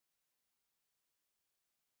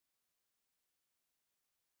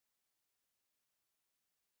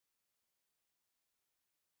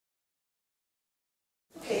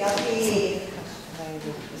Okay,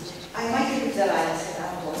 I'm Michael Vitalais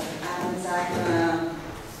and I'm a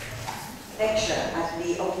lecturer at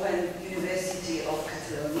the Open University of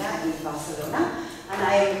Catalonia in Barcelona, and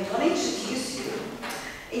I am going to introduce you,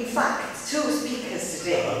 in fact, two speakers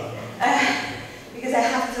today, because I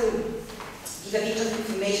have to give a bit of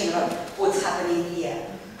information about what's happening here.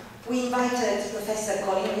 We invited Professor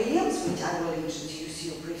Colin Williams, which I will introduce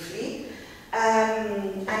you briefly,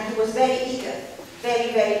 and he was very eager,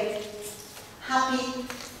 very, very happy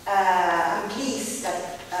and pleased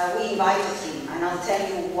that we invited him, and I'll tell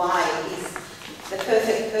you why he's the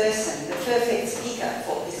perfect person, the perfect speaker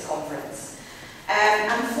for this conference.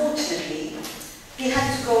 Unfortunately, he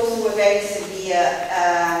had to go through a very severe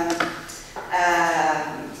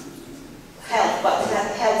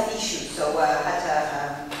health issue, so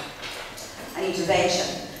had an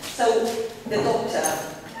intervention. So the doctor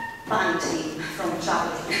banned him from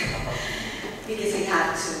traveling because he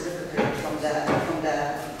had to recuperate from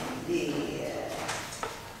the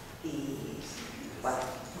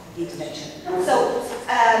intervention. So,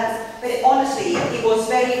 but honestly, he was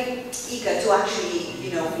very eager to actually,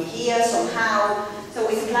 be here somehow. So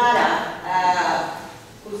with Clara,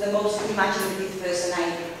 who's the most imaginative person I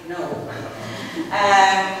know,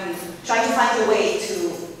 trying to find a way to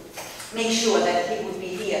make sure that he would be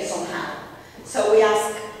here somehow. So we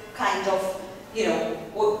asked kind of,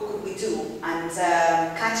 what could we do? And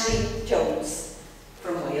Catherine Jones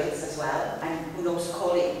from Wales as well, and who knows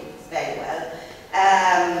Colin very well,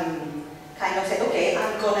 kind of said, okay,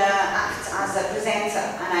 I'm going to act as a presenter,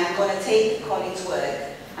 and I'm going to take Colin's work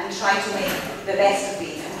and try to make the best of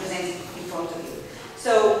it and present it in front of you.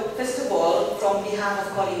 So, first of all, from behalf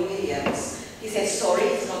of Colin Williams, he says sorry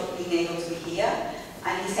he's not being able to be here,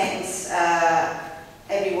 and he sends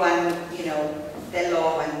everyone, their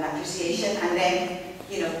love and appreciation, and then,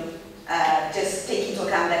 just take into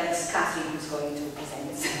account that it's Catherine who's going to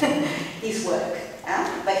present his work.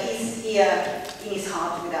 But he's here in his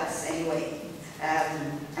heart with us anyway.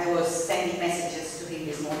 I was sending messages to him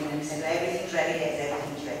this morning and he said, everything's ready, yes,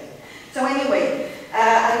 everything's ready. So anyway,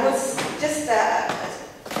 I was just,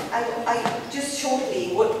 I just shortly,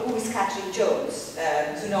 who is Catherine Jones,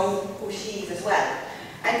 to know who she is as well.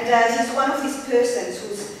 And she's one of these persons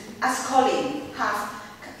who's, as Colin,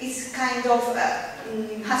 is kind of,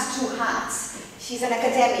 has two hats. She's an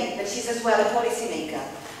academic, but she's as well a policymaker.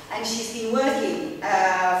 And she's been working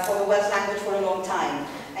for the Welsh language for a long time.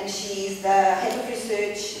 And she's the head of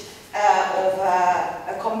research of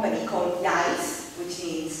a company called Iaith, which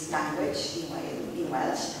means language in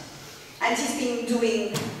Welsh. And she's been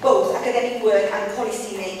doing both academic work and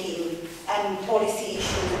policy making and policy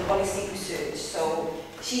issues and policy research. So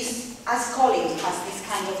she's, as Colin, has this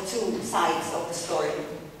kind of two sides of the story.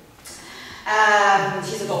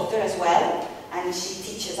 She's a doctor as well. And she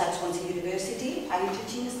teaches at Swansea University. Are you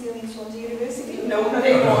teaching still in Swansea University? No, not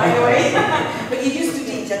anymore, anyway. But you used to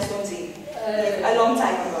teach at Swansea a long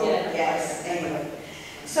time ago. Yeah. Yes, anyway.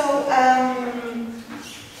 So,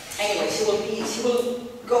 anyway, she will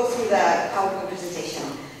go through the PowerPoint presentation.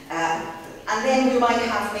 And then we might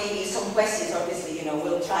have maybe some questions, obviously,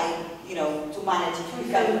 we'll try, to manage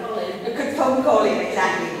it. A good phone calling,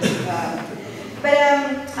 exactly. But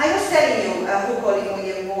I was telling you who Colin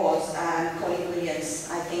Williams was, and Colin Williams,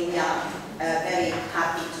 I think we are very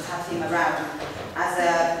happy to have him around as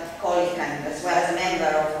a colleague and as well as a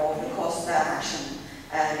member of the Cost Action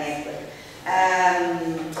Network.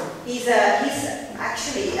 He's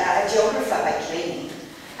actually a geographer by training,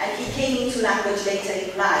 and he came into language later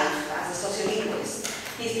in life as a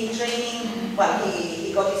sociolinguist. He's been training, well,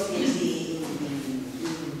 he got his PhD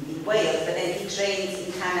in Wales, but then he trained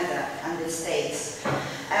in Canada and the States.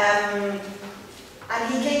 And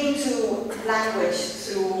he came into language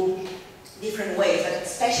through different ways, but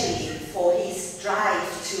especially for his drive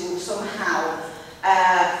to somehow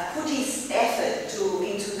put his effort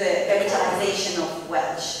into the revitalization of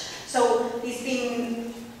Welsh. So he's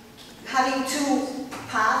been having two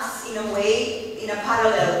paths in a way, in a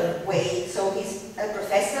parallel way. So he's a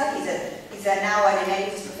professor, he's now an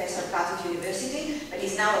emeritus professor at Cardiff University, but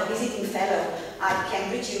he's now a visiting fellow at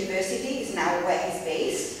Cambridge University, is now where he's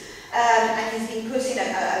based. And he's been putting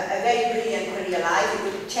a very brilliant career life.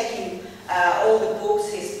 You could check in all the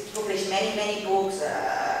books. He's published many books,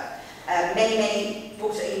 many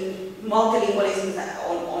books in multilingualism,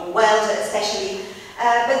 on Welsh especially.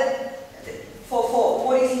 But for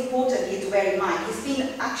what is important here to bear in mind, he's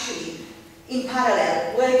been actually in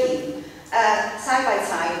parallel working side by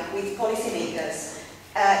side with policymakers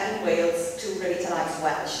in Wales to revitalise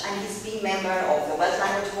Welsh. And he's been member of the Welsh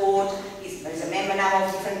Language Board. He's a member now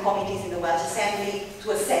of different committees in the Welsh Assembly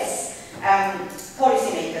to assess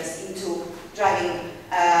policymakers into driving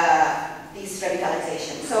this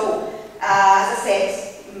revitalization. So, as I said,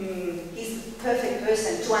 he's the perfect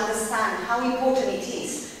person to understand how important it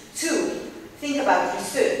is to think about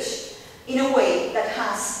research in a way that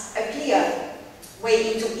has a clear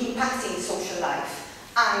way into impacting social life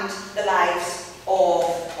and the lives of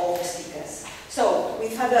the speakers. So,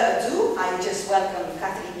 with further ado, I just welcome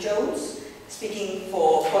Kathleen Jones, speaking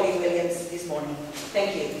for Colin Williams this morning.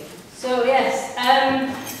 Thank you. So, yes,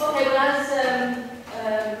 okay, well,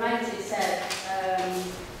 as Mighty said,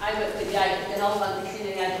 I work with the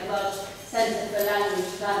large Centre for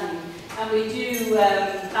Language Planning, and we do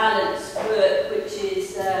balance work which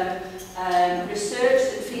is research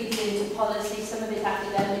that feeds into policy, some of it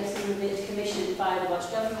academic, some of it commissioned by the Welsh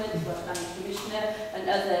Government, the Welsh Language Commissioner, and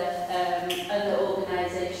other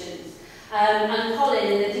organisations. And Colin,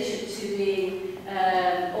 in addition to being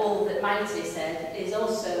all that Mighty said, is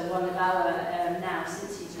also one of our, now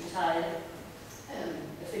since he's retired,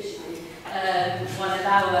 officially, one of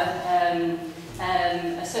our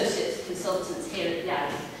associate consultants here at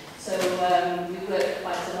YAG. So we work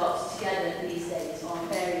quite a lot together these days on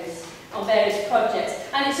various projects.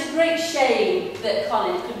 And it's a great shame that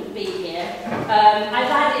Colin couldn't be here.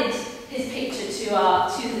 I've added his picture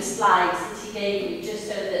to the slides that he gave me, just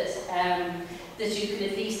so that that you could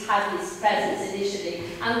at least have his presence initially.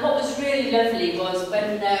 And what was really lovely was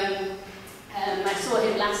when I saw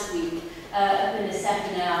him last week up in a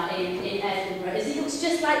seminar in Edinburgh, is he looks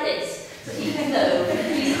just like this. So even though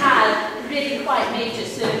he's had really quite major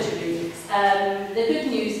surgery, the good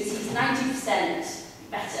news is he's 90%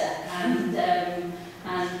 better, and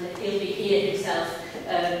he'll be here himself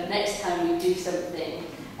next time we do something.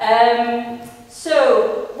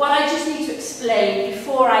 So what I just need to explain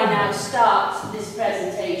before I now start this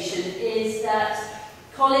presentation is that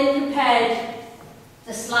Colin prepared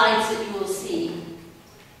the slides that you will see.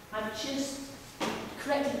 I've just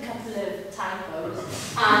corrected a couple of typos,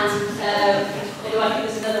 and I think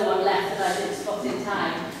there's another one left that I didn't spot in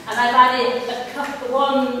time. And I've added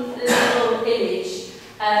one little image,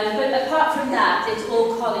 but apart from that, it's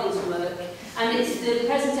all Colin's work. And it's the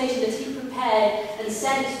presentation that he prepared and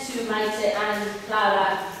sent to Maite and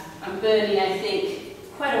Clara and Bernie, I think,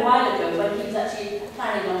 quite a while ago when he was actually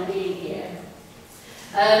planning on being here.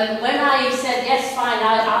 When I said, yes, fine,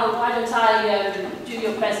 why don't I do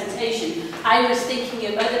your presentation, I was thinking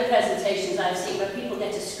of other presentations I've seen where people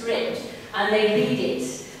get a script and they read it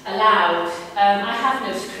aloud. I have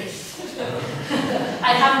no script.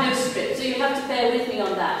 I have no script, so you have to bear with me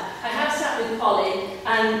on that. I have sat with Colin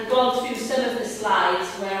and gone through some of the slides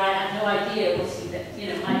where I had no idea what he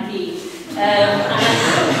might be.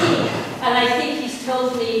 And I think he's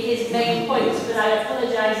told me his main points, but I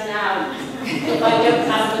apologise now if I don't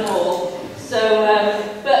have them all. So,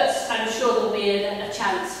 but I'm sure there'll be a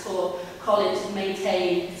chance for Colin to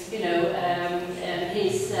maintain,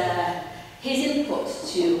 his input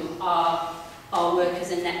to our work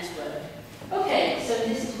as a network. Okay, so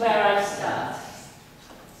this is where I start.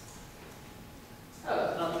 Oh,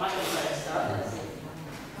 well, might be where I start. Let's see.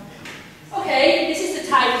 Okay, this is the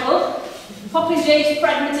title: Popinjays,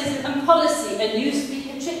 Pragmatism and Policy, a New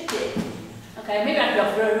Speaker Triptych. Okay, maybe I could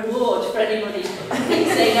offer a reward for anybody who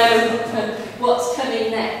thinks they know what's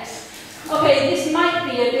coming next. Okay, this might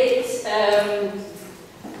be a bit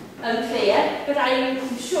unclear, but I'm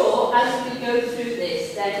sure as we go through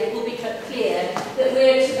this, then it will become clear that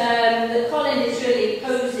that Colin is really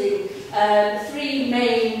posing three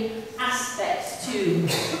main aspects to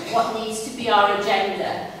what needs to be our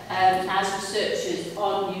agenda as researchers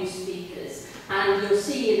on new speakers. And you'll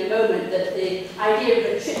see in a moment that the idea of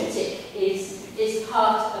a triptych is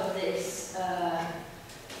part of this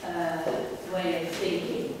way of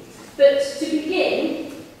thinking. But to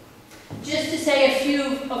begin, just to say a few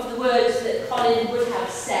of the words that Colin would have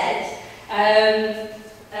said.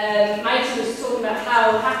 Mighty was talking about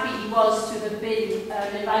how happy he was to have been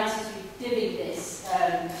invited to be giving this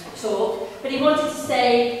talk, but he wanted to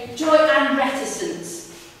say joy and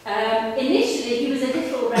reticence. Initially, he was a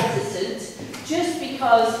little reticent, just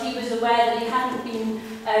because he was aware that he hadn't been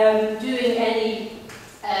doing any,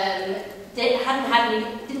 didn't have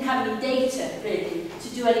any data really to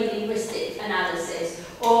do any linguistic analysis,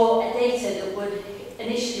 or data that would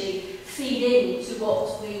initially feed into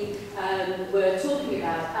what we were talking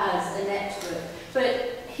about as a network.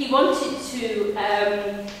 But he wanted to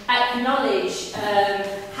acknowledge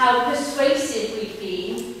how persuasive we've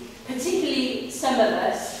been, particularly some of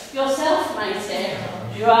us, yourself, Maite,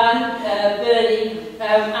 Joanne, Bernie,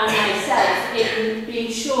 and myself, in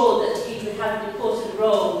being sure that he would have an important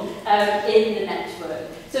role in the network.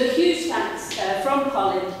 So huge thanks from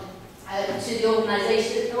Colin to the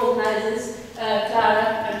organisers, Clara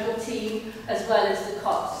and your team, as well as the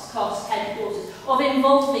COS headquarters, of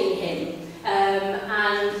involving him.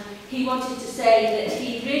 And he wanted to say that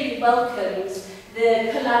he really welcomes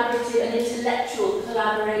the collaborative and intellectual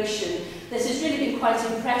collaboration that has really been quite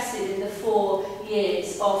impressive in the 4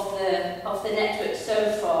 years of the network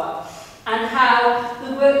so far, and how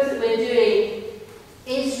the work that we're doing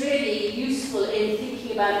is really useful in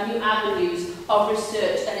thinking about new avenues of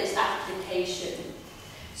research and its application.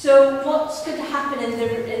 So what's going to happen in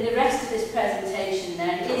the rest of this presentation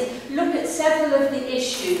then is look at several of the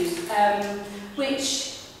issues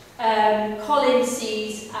which Colin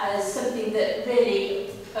sees as something that really,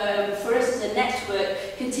 for us as a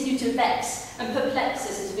network, continue to vex and perplex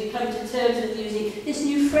us as we come to terms with using this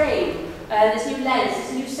new frame, this new lens,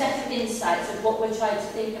 this new set of insights of what we're trying to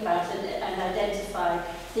think about and identify,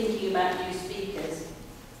 thinking about new speakers.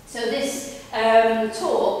 So this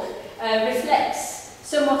talk reflects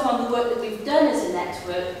somewhat on the work that we've done as a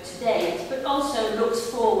network to date, but also looks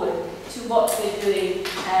forward to what we're doing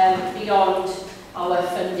beyond our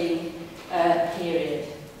funding period.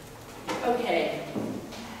 Okay.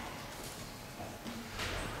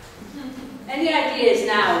 Any ideas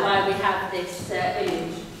now why we have this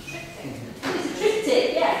image? It's a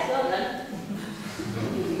triptych, yes, well done.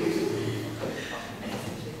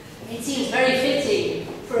 It seems very fitting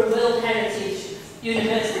for a World Heritage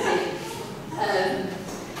University.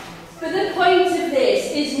 But the point of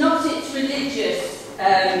this is not its religious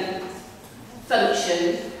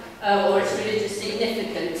function or its religious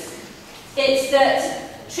significance. It's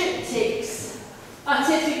that triptychs are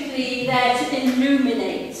typically there to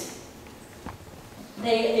illuminate.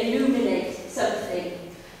 They illuminate something.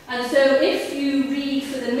 And so if you read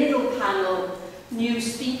for the middle panel, new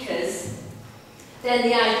speakers, then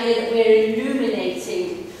the idea that we're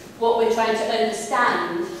illuminating what we're trying to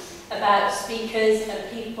understand about speakers and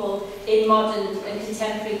people in modern and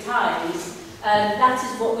contemporary times, that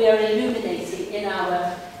is what we are illuminating in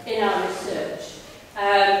our research.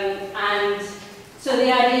 And so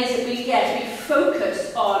the idea is that we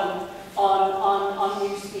focus on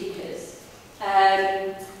new speakers.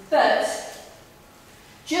 But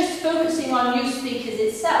just focusing on new speakers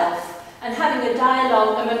itself and having a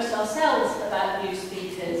dialogue amongst ourselves about new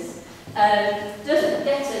speakers doesn't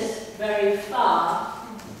get us very far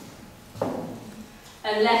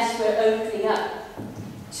unless we're opening up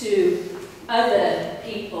to other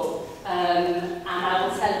people. And I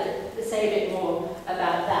will say a bit more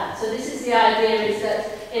about that. So this is the idea, is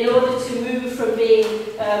that in order to move from being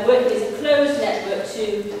working as a closed network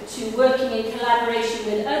to working in collaboration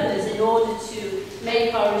with others in order to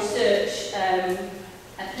make our research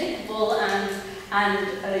applicable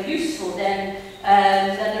and useful, then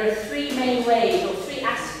there are 3 main ways or 3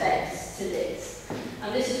 aspects to this.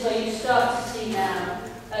 And this is where you start to see now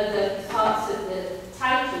the parts of the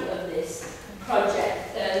title of this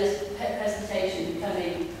project, this presentation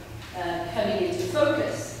coming into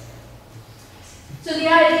focus. So the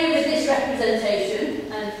idea with this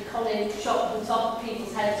representation, and Colin shot the top of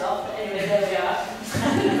people's heads off, but anyway, there we are.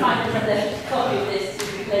 I'm going to find another copy of this to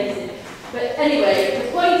replace it. But anyway,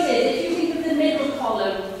 the point is, if you think of the middle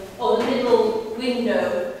column or the middle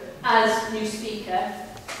window as new speaker,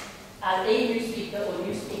 as a new speaker or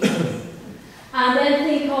new speakers, and then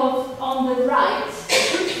think of on the right,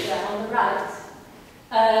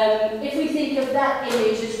 if we think of that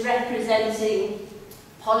image as representing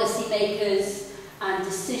policymakers and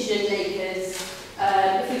decision makers,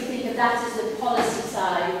 if we think of that as the policy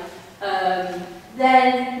side,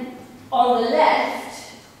 then on the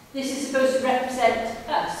left, this is supposed to represent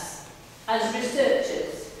us as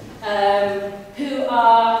researchers, who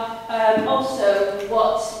are also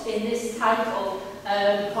what in this title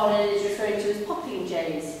Colin is referring to as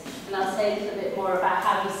Popinjays. And I'll say a little bit more about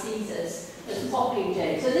how he sees us as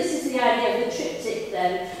Popinjays. So this is the idea of the triptych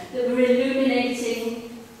then, that we're illuminating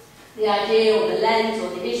the idea or the lens or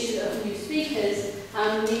the issue of new speakers,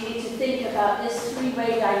 and we need to think about this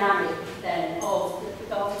 3-way dynamic then of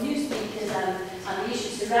new speakers and the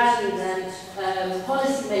issues surrounding them,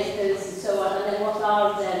 policymakers and so on, and then what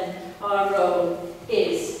our role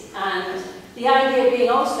is. And the idea being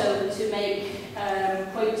also to make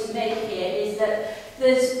point to make here is that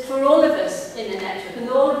there's, for all of us in the network and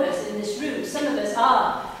all of us in this room, some of us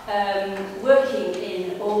are working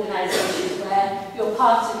in organisations where you're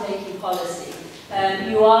part of making policy.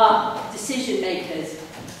 You are decision makers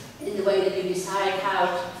in the way that you decide how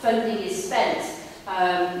funding is spent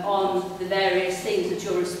on the various things that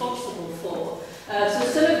you're responsible for. So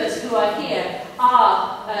some of us who are here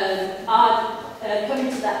are coming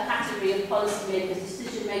to that category of policymakers,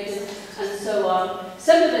 decision makers, and so on.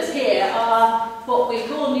 Some of us here are what we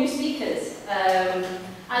call new speakers, and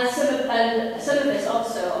some of us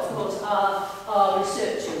also, of course, are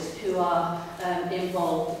researchers who are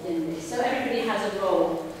involved in this. So everybody has a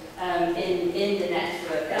role in the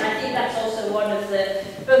network, and I think that's also one of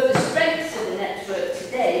both the strengths of the network to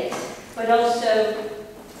date, but also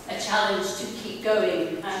a challenge to keep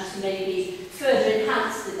going and to maybe further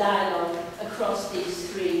enhance the dialogue across these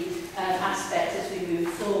three aspects as we move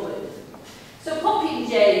forward. So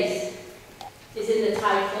Popinjays is in the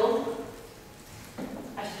title.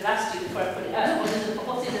 I should have asked you before I put it out. What is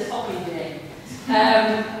a Popinjay?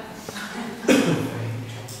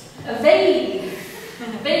 A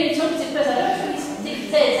vague talkative person. I don't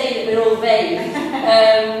really say that we're all vague.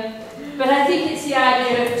 But I think it's the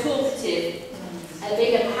idea of talkative,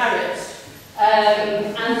 being a parrot,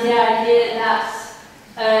 and the idea that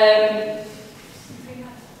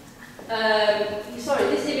sorry,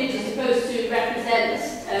 this image is supposed to represent.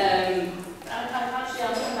 Actually,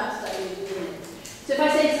 I'll come back to that image in a minute. So if I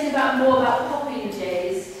say something more about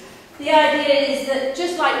Popinjays, the idea is that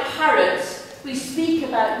just like parrots, we speak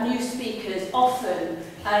about new speakers often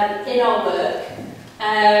in our work,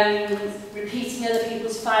 repeating other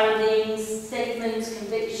people's findings, statements,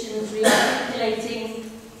 convictions,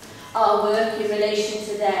 re-articulating our work in relation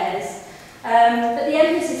to theirs. But the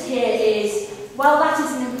emphasis here is, while that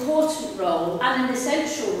is an important role and an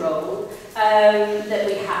essential role that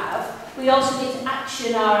we have, we also need to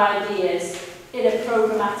action our ideas in a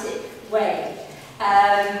programmatic way.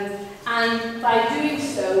 And by doing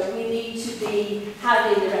so, we need to be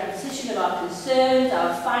having the repetition of our concerns,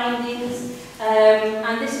 our findings,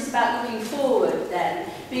 and this is about looking forward then,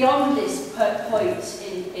 beyond this point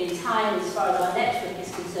in time as far as our network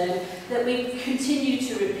is concerned, that we continue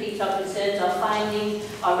to repeat our concerns, our findings,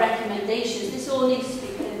 our recommendations. This all needs to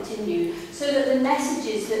be continued so that the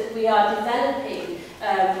messages that we are developing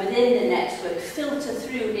within the network filter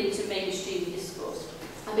through into mainstream discourse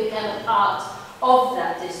and become a part of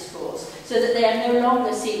that discourse, so that they are no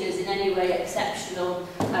longer seen as in any way exceptional,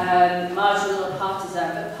 marginal or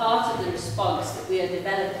partisan, but part of the response that we are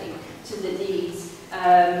developing to the needs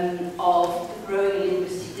of growing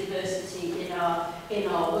linguistic diversity in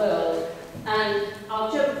our world. And I'll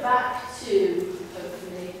jump back to,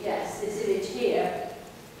 hopefully, yes, this image here.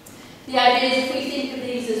 The idea is, if we think of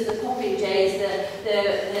these as the Popinjays,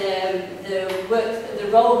 the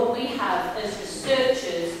role that we have as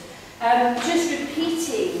researchers, just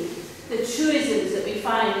repeating the truisms that we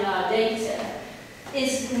find in our data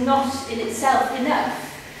is not in itself enough.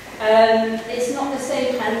 It's not the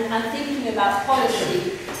same, and thinking about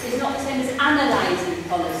policy is not the same as analysing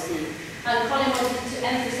policy. And Colin wanted to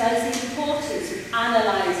emphasise the importance of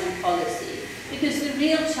analysing policy, because the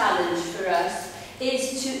real challenge for us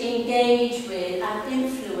is to engage with and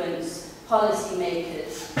influence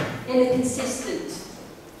policymakers in a consistent,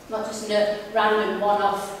 not just in a random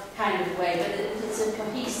one-off kind of way, but it's a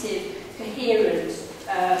cohesive, coherent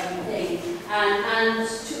thing, and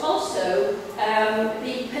to also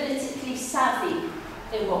be politically savvy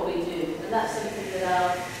in what we do, and that's something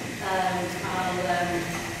that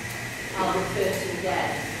I'll refer to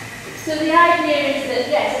again. So the idea is that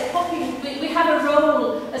yes, we have a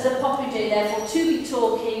role as a Popinjay, therefore, to be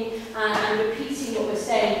talking and repeating what we're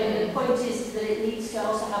saying, but the point is that it needs to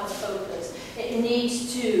also have a focus. It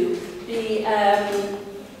needs to be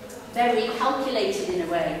very calculated in a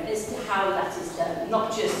way as to how that is done,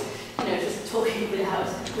 not just just talking without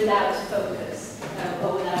focus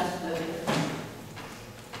or without focus.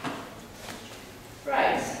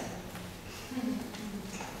 Right.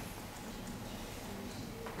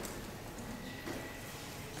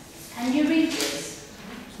 Can you read this?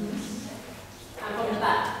 I'm on the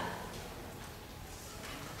back.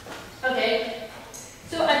 Okay.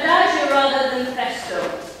 So adagio rather than presto.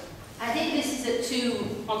 I think this is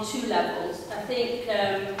on two levels. I think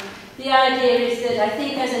the idea is that I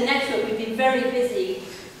think as a network we've been very busy,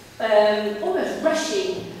 almost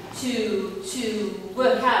rushing to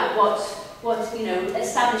work out what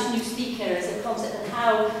established new speaker as a concept and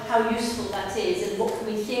how useful that is, and what can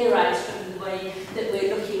we theorise from the way that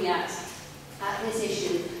we're looking at this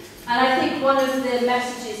issue. And I think one of the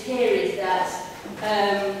messages here is that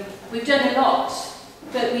we've done a lot,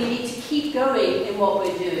 but we need to keep going in what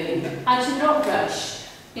we're doing and to not rush.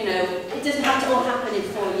 It doesn't have to all happen in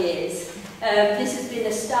 4 years. This has been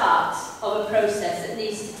the start of a process that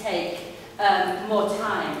needs to take more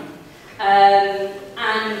time.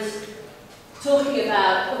 And talking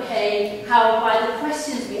about, how by the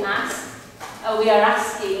questions we are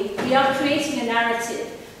asking, we are creating a narrative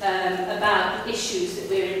about the issues that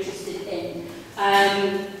we're interested in.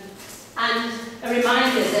 And a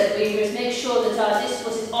reminder that we must make sure that our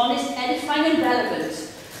discourse is honest, edifying and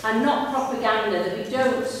relevant, and not propaganda, that we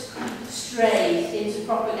don't stray into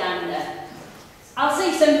propaganda. I'll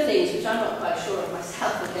say some things which I'm not quite sure of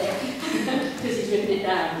myself, okay, because he's written it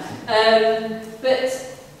down. But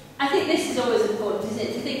I think this is always important, isn't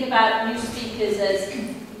it? To think about new speakers as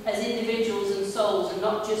individuals and souls and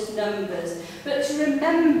not just numbers. But to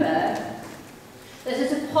remember that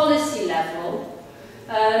at a policy level,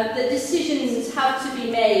 that decisions have to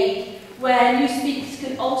be made where new speakers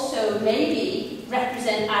can also maybe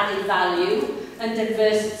represent added value and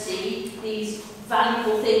diversity, these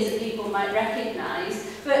valuable things that people might recognise,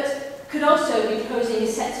 but could also be posing a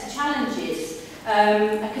set of challenges.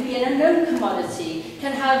 It can be an unknown commodity,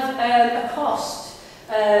 can have a cost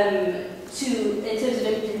in terms of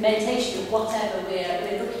implementation of whatever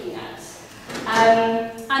we're looking at.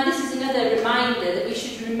 And this is another reminder that we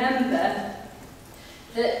should remember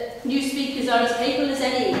that new speakers are as capable as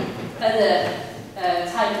any other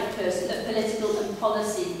type of person of political and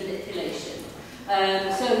policy manipulation.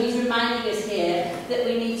 So he's reminding us here that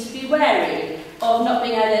we need to be wary of not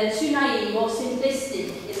being either too naive or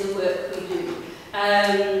simplistic in the work we do,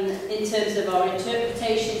 in terms of our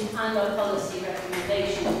interpretations and our policy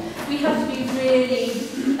recommendations. We have to be really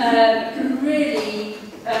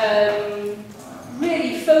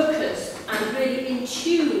focused and really in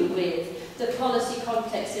tune with the policy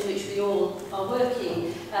context in which we all are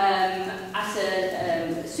working at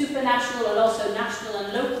a supranational and also national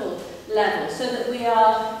and local level, so that we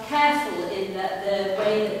are careful in the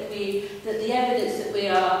way that the evidence that we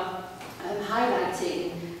are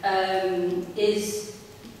highlighting is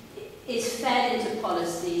fed into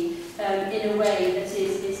policy in a way that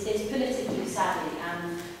is politically savvy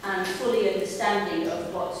and fully understanding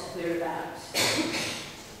of what we're about.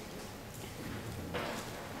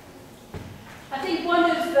 I think one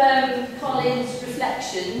of Colin's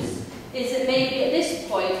reflections is that maybe at this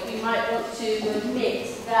point we might want to admit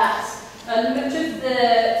that much of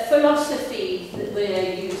the philosophy that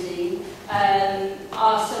we're using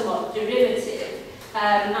are somewhat derivative,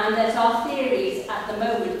 and that our theories at the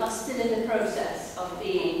moment are still in the process of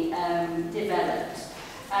being developed.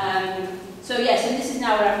 So yes, and this is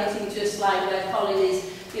now where I'm getting to a slide where Colin is,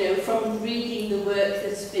 from reading the work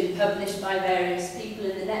that's been published by various people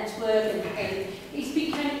in the network, and he's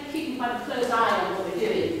been kind of keeping quite a close eye on what we're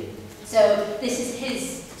doing. So this is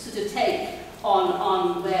his sort of take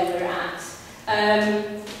on where we're at.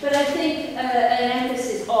 But I think an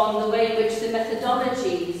emphasis on the way in which the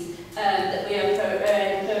methodologies that we are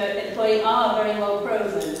employing are very well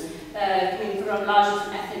proven, coming from largely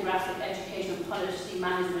from ethnographic, educational, policy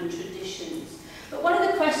management traditions. But one of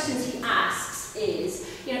the questions he asks is,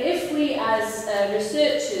 if we as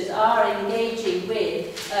researchers are engaging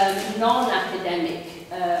with non-academic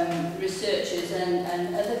researchers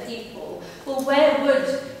and other people, well, where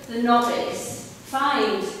would the novice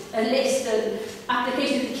find a list of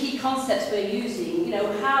applications of the key concepts we're using?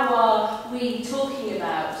 How are we talking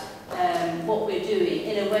about what we're doing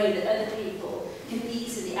in a way that other people can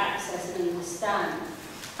easily access and understand?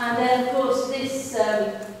 And then, of course, this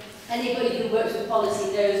anybody who works with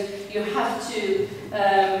policy knows you have to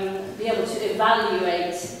be able to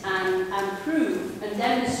evaluate and prove and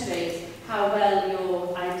demonstrate how well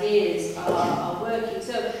your ideas are working.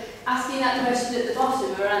 So asking that question at the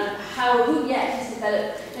bottom around who yet has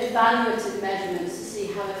developed evaluative measurements to see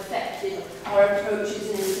how effective our approaches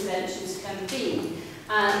and interventions can be.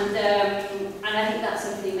 And I think that's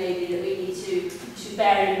something maybe that we need to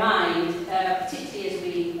bear in mind,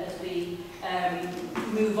 particularly as we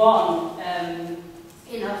move on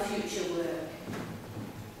in our future work.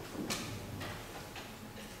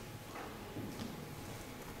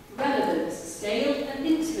 Relevance, scale and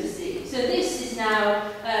intimacy. So this is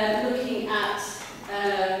now looking at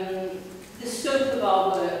the scope of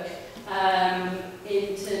our work in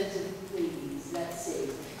terms of these. Let's see.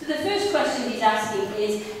 So the first question he's asking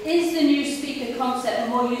is the new speaker concept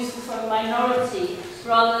more useful for a minority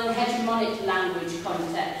rather than hegemonic language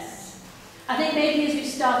contexts? I think maybe as we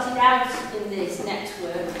started out in this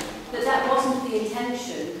network that wasn't the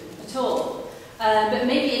intention at all. But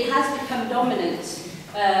maybe it has become dominant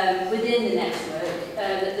within the network,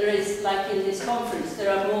 that there is, like in this conference, there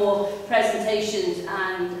are more presentations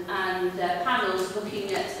and panels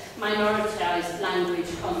looking at minoritized language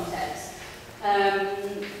contexts.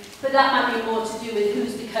 But that might be more to do with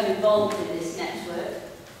who's become involved in this network,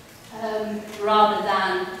 rather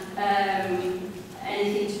than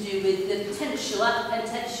anything to do with the potential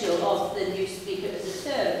of the new speaker as a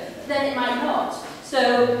term. But then it might not.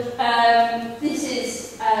 So this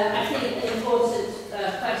is, I think, an important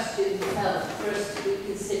question for us to be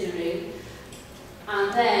considering.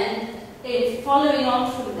 And then, in following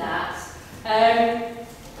on from that,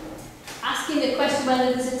 asking the question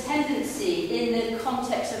whether there's a tendency in the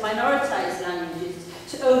context of minoritized languages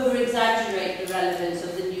to over-exaggerate the relevance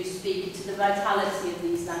of the new speaker to the vitality of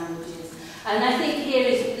these languages. And I think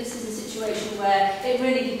this is a situation where it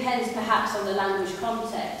really depends perhaps on the language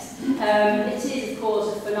context. It is, of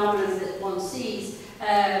course, a phenomenon that one sees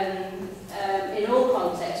in all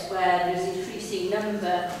contexts where there's an increasing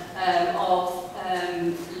number of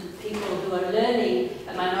people who are learning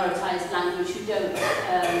a minoritized language who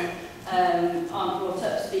aren't brought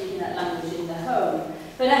up speaking that language in their home.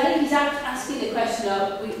 But I think he's asking the question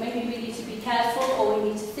of maybe we need to be careful, or we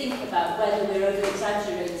need to think about whether we're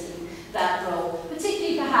over-exaggerating that role.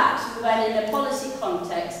 Particularly perhaps when in a policy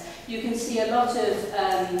context you can see a lot of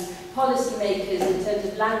policy makers in terms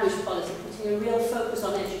of language policy putting a real focus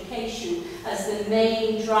on education as the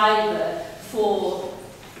main driver for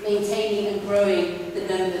maintaining and growing the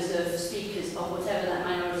numbers of speakers of whatever that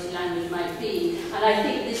minority language might be. And I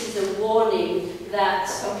think this is a warning that,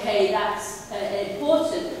 okay, that's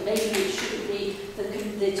important, but maybe it shouldn't be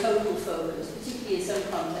the total focus, particularly in some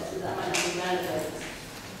contexts where that might not be relevant.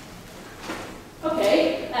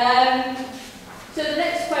 Okay, so the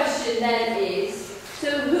next question then is, so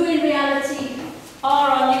who in reality are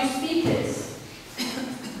our new speakers?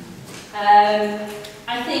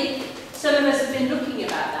 I think some of us have been looking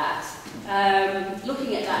about that,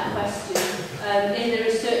 looking at that question in the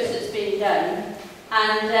research that's been done.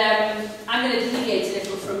 And I'm going to deviate a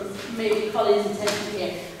little from maybe Colin's intention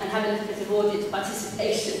here and have a little bit of audience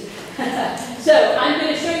participation. So I'm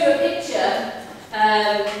going to show you a picture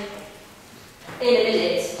in a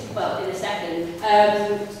minute, well, in a second,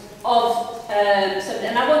 of something.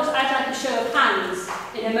 And I'd like a show of hands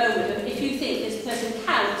in a moment if you think this person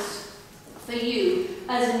counts for you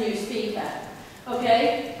as a new speaker.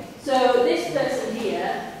 Okay? So this person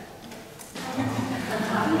here,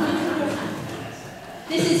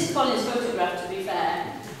 this is Colin's photograph, to be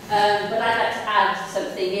fair, but I'd like to add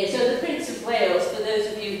something here. So the Prince of Wales, for those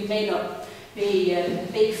of you who may not be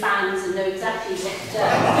big fans and know exactly what he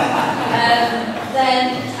does,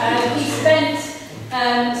 he spent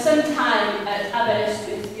some time at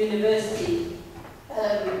Aberystwyth University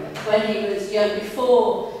when he was young,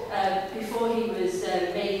 before he was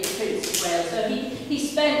made the Prince of Wales. So he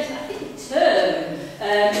spent, I think, a term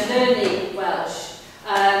learning Welsh.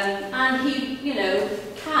 And he,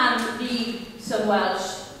 can read some Welsh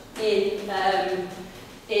in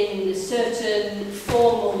certain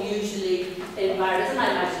formal, usually, environments. And I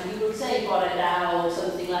imagine he would say "bore da" or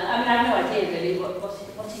something like that. I mean, I have no idea really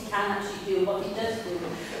what he can actually do and what he does do.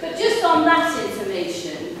 But just on that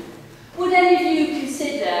information, would any of you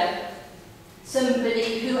consider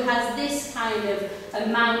somebody who has this kind of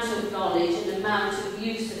amount of knowledge and amount of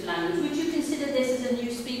use of language, would you consider this as a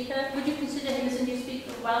new speaker? Would you consider him as a new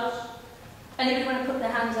speaker of Welsh? Anybody want to put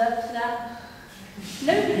their hands up to that?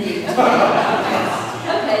 Nobody?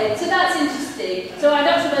 Okay, so that's interesting. So I'm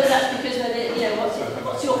not sure whether that's because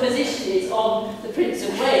what your position is on the Prince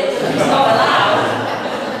of Wales, and it's not allowed.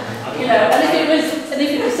 And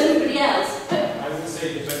if it was somebody else. I would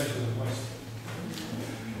say it depends on the question.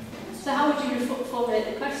 So how would you formulate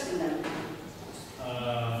the question then? I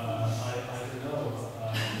don't know.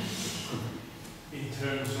 In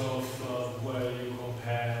terms of where you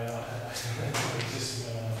compare, just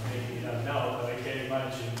making it up now, but I can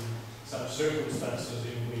imagine some circumstances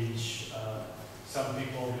in which some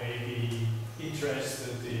people may be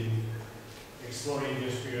interested in exploring the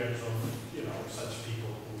experience of, such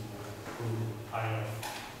people who kind of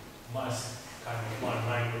must kind of learn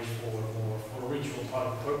language for ritual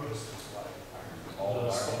purposes,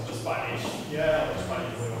 like the Spanish, or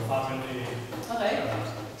Spanish way of family. Okay.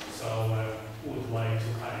 So would like to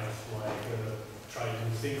kind of try to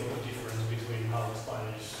think of the difference between how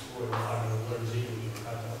Spanish or learns English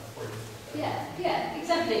or for it. Yeah,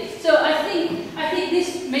 exactly. So I think this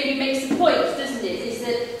maybe makes the point, doesn't it? Is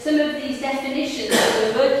that some of these definitions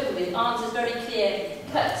that we're working with aren't as very clear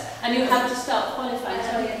cut, and you have to start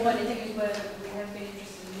qualifying. One of the things we have been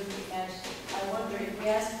interested in looking at, I wonder if we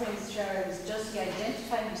ask Prince Charles, does he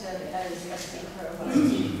identify himself as a speaker of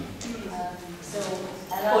Welsh?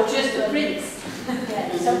 Or just a prince?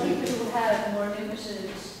 Yeah, some people who have more limited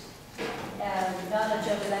knowledge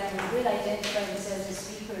of the language will identify themselves as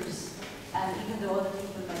speakers, even though other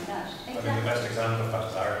people might not. I mean, the best example of that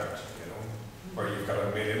is Ireland, where you've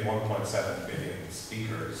got 1.7 billion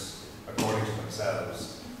speakers, according to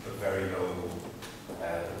themselves, but very low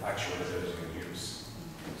actual ability and use.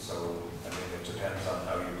 So, I mean, it depends on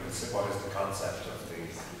how you consider what is the concept of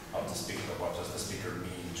the speaker, what does the speaker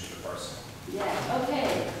mean to the person. Yeah, okay,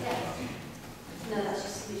 yeah. No,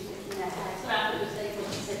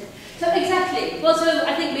 Okay, well, so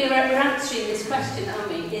I think we're answering this question, aren't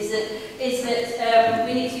we? Is that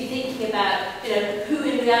we need to be thinking about, you know, who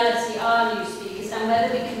in reality are new speakers and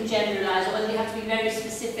whether we can generalise or whether we have to be very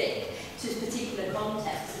specific to a particular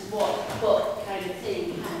context is what kind of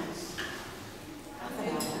thing counts.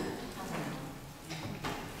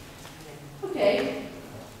 Okay,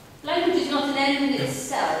 language is not an end in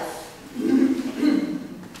itself.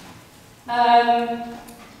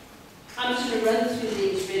 I'm just going to run through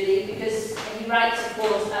these really because he writes, of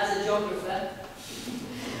course, as a geographer.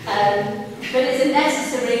 But it's a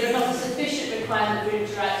necessary but not a sufficient requirement for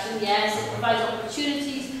interaction, yes. It provides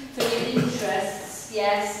opportunities for new interests,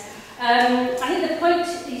 yes. I think the point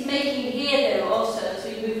he's making here, though, also, as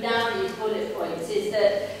we move down these bullet points, is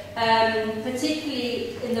that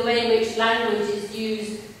particularly in the way in which language is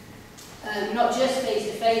used, not just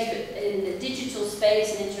face-to-face, but in the digital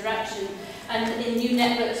space and interaction, and in new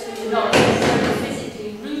networks which are not necessarily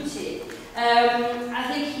physically rooted, I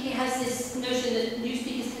think he has this notion that new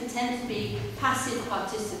speakers can tend to be passive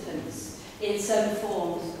participants in some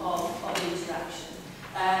forms of interaction.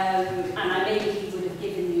 And maybe he would have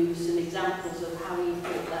given you some examples of how he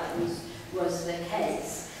thought that was the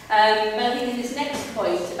case. But I think in this next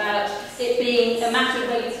point about it being a matter of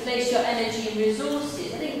where you place your energy and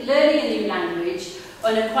resources, I think learning a new language or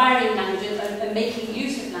acquiring language and making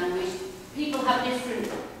use of language, people have different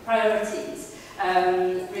priorities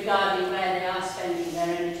regarding where they are spending their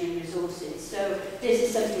energy and resources. So this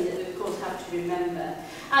is something that we of course have to remember.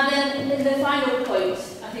 And then in the final point,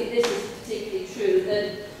 I think this is particularly true,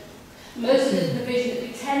 that most of the provision that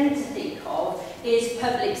we tend to think of is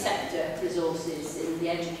public sector resources in the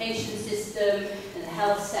education system, in the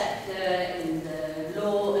health sector, in the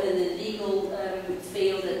law, in the legal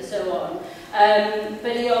field and so on.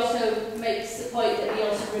 But he also makes the point that we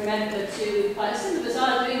also remember to, some of us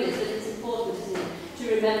are doing this, but it's important, isn't it,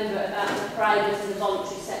 to remember about the private and the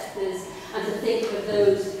voluntary sectors and to think of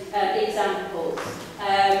those examples.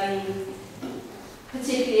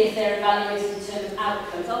 Particularly if they're evaluated in terms of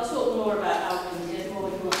outcomes. I'll talk more about outcomes, there's more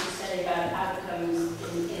we want to say about outcomes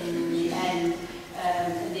in the end,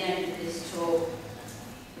 at the end of this talk.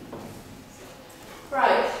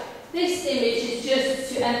 Right, this image is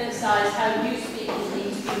just to emphasise how new speakers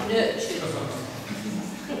need to be nurtured.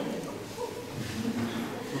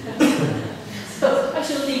 So I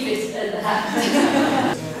shall leave it at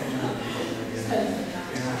that.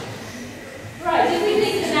 Right, if we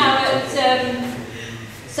think now at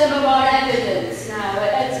some of our evidence now,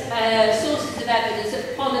 at sources of evidence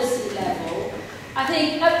at policy level, I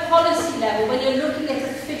think at policy level, when you're looking at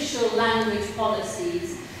official language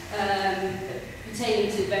policies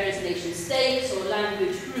pertaining to various nation states or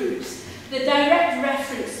language groups, the direct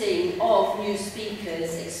referencing of new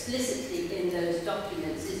speakers explicitly in those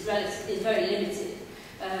documents is very limited.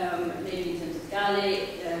 Maybe in terms of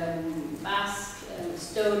Gaelic, Basque,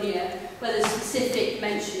 Estonia, where there's specific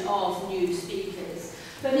mention of new speakers.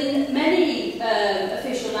 But in many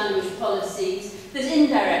official language policies, there's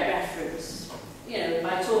indirect reference, you know,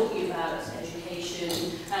 by talking about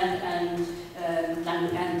education and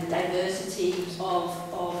diversity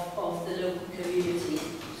of the local community.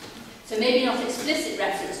 So maybe not explicit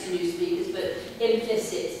reference to new speakers, but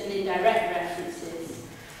implicit and indirect references.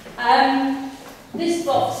 This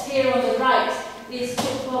box here on the right is,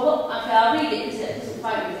 well, okay, I'll read it because it doesn't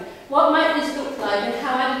quite read it. What might this look like and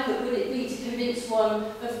how adequate would it be to convince one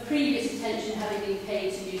of previous attention having been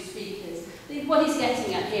paid to new speakers? I think what he's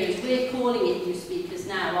getting at here is we're calling it new speakers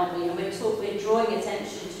now, aren't we? And we're drawing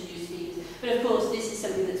attention to new speakers. But of course, this is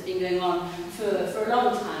something that's been going on for a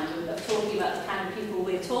long time. We're talking about the kind of people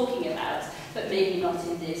we're talking about, but maybe not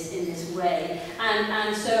in this way.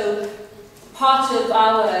 And so part of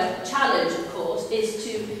our challenge, of course, is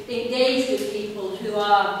to engage with people who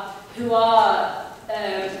are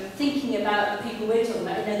thinking about the people we're talking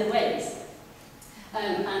about in other ways,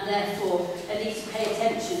 and therefore at least pay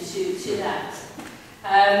attention to that.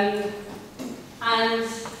 And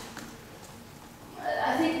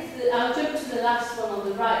I think that I'll jump to the last one on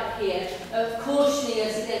the right here, of cautioning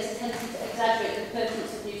us against a tendency to exaggerate the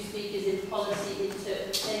pertinence of new speakers in policy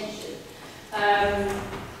interpretation.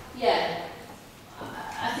 Yeah,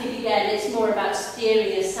 I think again it's more about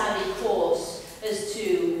steering a savvy course as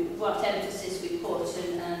to what emphasis we put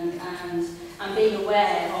and being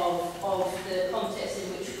aware of the context in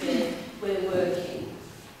which we're working.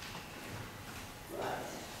 Right.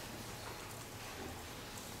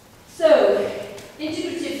 So,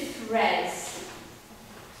 integrative threads.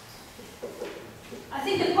 I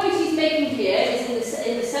think the point he's making here is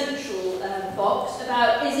in the central box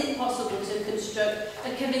about is it possible to construct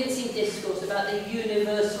a convincing discourse about the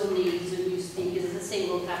universal needs of new speakers as a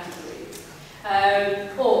single category.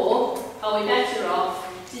 Or are we better off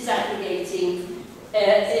disaggregating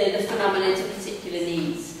the phenomenon into particular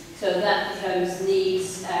needs? So that becomes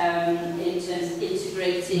needs in terms of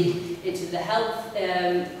integrating into the health,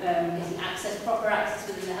 getting access, proper access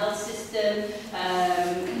within the health system,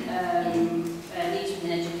 needs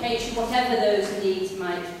within education, whatever those needs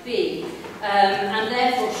might be. And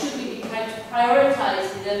therefore, should we be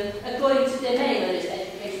prioritising them according to domain, whether it's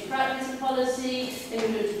education practice policy,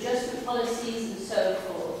 immigrant adjustment policies, and so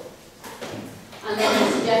forth. And then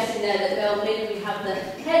we're suggesting there that, well, maybe we have the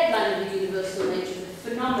headline of the universal nature of the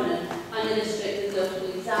phenomenon and illustrate with local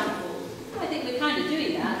examples. I think we're kind of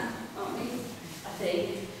doing that, aren't we? I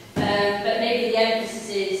think. But maybe the emphasis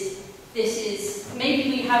is, this is, maybe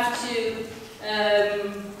we have to,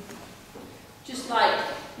 just like,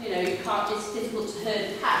 you know, you can't, it's difficult to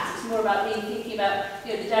herd cats. It's more about really thinking about,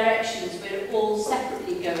 you know, the directions we're all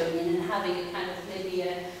separately going in and having a kind of maybe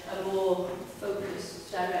a more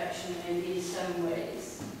focused direction maybe in some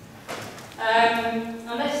ways. And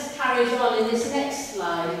let's carry on in this next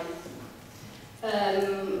slide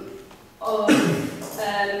of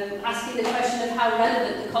asking the question of how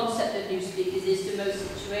relevant the concept of new speakers is to most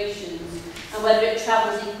situations and whether it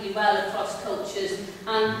travels equally well across cultures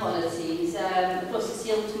and polities. Of course,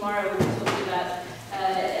 Cecile, tomorrow we'll be talking about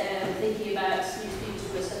thinking about new speakers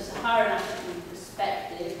from a sub-Saharan African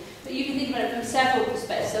perspective. But you can think about it from several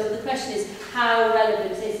perspectives. So the question is, how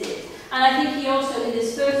relevant is it? And I think he also, in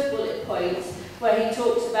this first bullet point, where he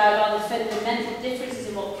talks about all the fundamental differences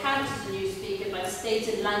in what counts as a new speaker by state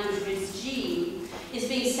and language regime, is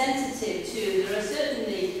being sensitive to, there are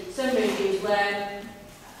certainly some regimes where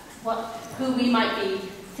who we might be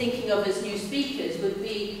thinking of as new speakers would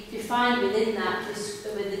be defined within that,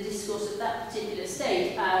 with the discourse of that particular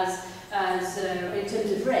state as in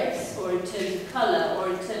terms of race, or in terms of colour, or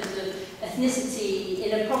in terms of ethnicity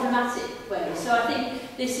in a problematic way. So I think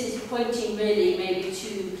this is pointing really maybe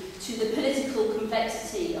to the political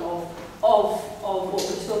complexity of what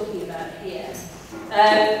we're talking about here.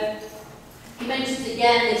 He mentions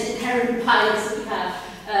again this inherent bias that we have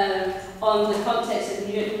on the context of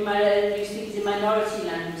new speakers in minority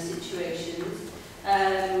language situations.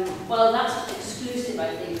 Well, that's not exclusive,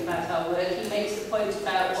 I think, about our work. He makes the point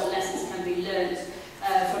about what lessons can be learned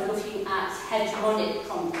from looking at hegemonic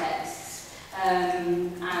contexts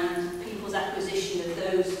and people's acquisition of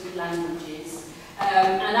those languages.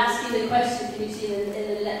 And asking the question, can you see in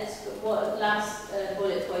the last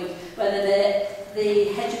bullet point, whether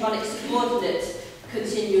the hegemonic subordinate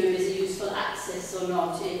continuum is a useful axis or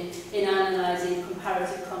not in analysing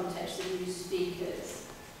comparative context of new speakers.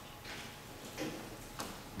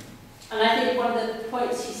 And I think one of the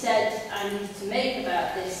points he said I needed to make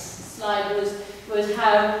about this slide was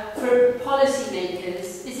how, for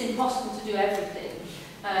policymakers, it's impossible to do everything.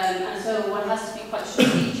 And so one has to be quite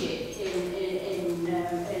strategic in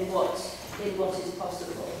what is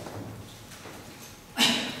possible.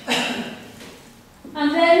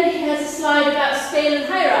 And then he has a slide about scale and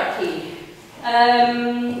hierarchy.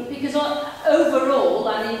 Because overall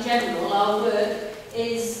and in general, our work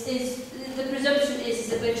is the presumption is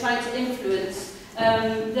that we're trying to influence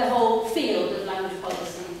the whole field of language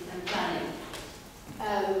policy and planning.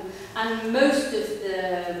 And most of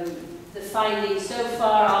the findings so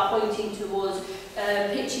far are pointing towards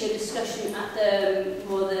pitching a discussion at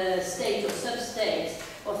the state or sub-state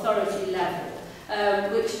authority level,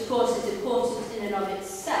 which of course is important in and of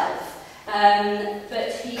itself.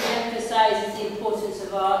 But he emphasises the importance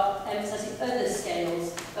of emphasising other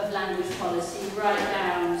scales of language policy, right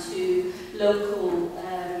down to local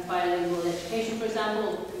bilingual education, for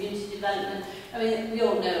example, community development. I mean, we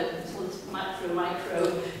all know it's all this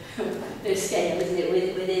micro scale, isn't it,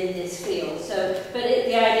 within this field. So, but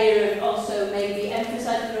the idea of also maybe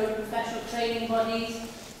emphasising the role of professional training bodies,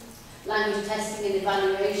 language testing and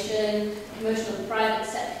evaluation, commercial and private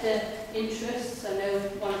sector interests. I know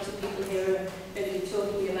one or two people here are going to be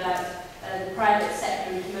talking about the private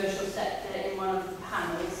sector and commercial sector in one of the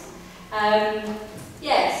panels.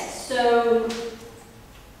 Yes, so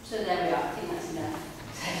there we are. I think that's enough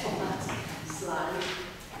on that slide.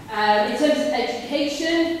 In terms of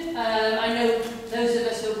education, I know those of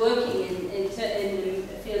us who are working in the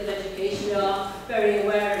field of education are very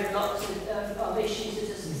aware of lots of issues that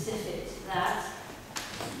are specific to that.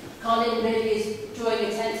 Colin really is drawing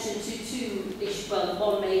attention to two issues. Well,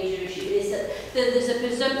 one major issue is that there's a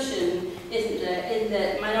presumption, isn't there, in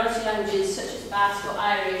that minority languages such as Basque or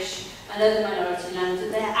Irish and other minority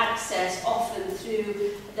languages, they're accessed often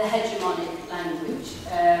through the hegemonic language.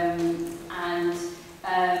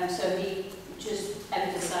 So he just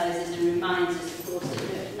emphasises and reminds us, of course,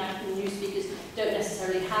 that new speakers don't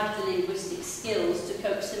necessarily have the linguistic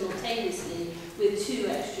simultaneously with 2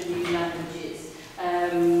 extra new languages.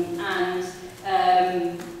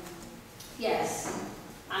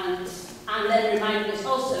 And then reminding us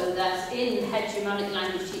also that in hegemonic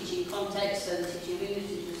language teaching contexts, so the teaching of English,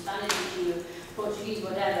 teaching of Spanish, teaching of Portuguese,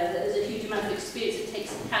 whatever, that there's a huge amount of experience that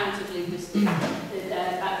takes account of linguistic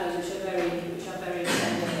backgrounds which are very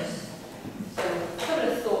diverse. So a couple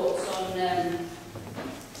of thoughts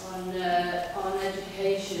on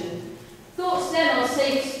education. Thoughts then on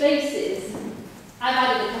safe spaces. I've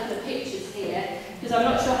added a couple of pictures here because I'm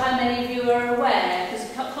not sure how many of you are aware, because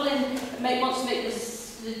Colin wants to make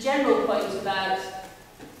the general point about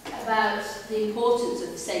the importance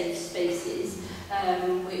of safe spaces,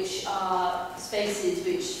 which are spaces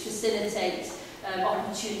which facilitate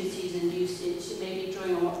opportunities and usage. Maybe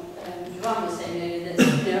drawing on what Joanne was saying earlier,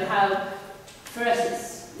 that how for us it's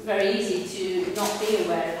very easy to not be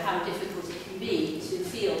aware of how difficult it can be to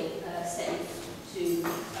feel safe to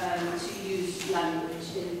use language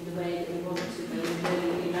in the way that we want to be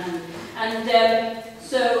learning language. And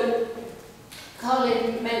so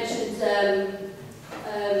Colin mentioned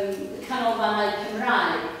Canol Vanau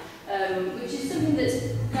Cymraeg, which is something that's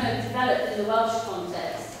kind of developed in the Welsh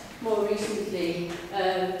context more recently.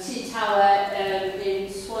 Tir Tower in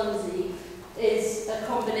Swansea is a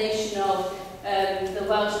combination of the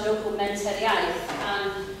Welsh local mentoriaeth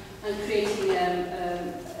and creating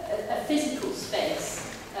a physical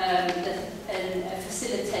space that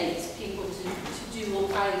facilitates people to do all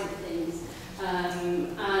kinds of things.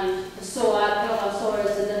 And the Soar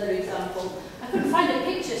is another example. I couldn't find a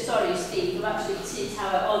picture, sorry Steve, of actually Tir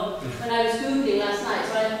Tower on when I was Googling last night,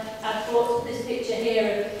 so I brought this picture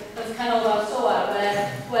here of Canol Soar,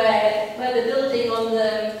 where the building on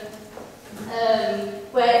the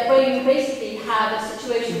where you basically have a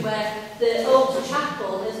situation where the old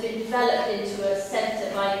chapel has been developed into a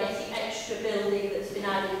centre by getting extra building that's been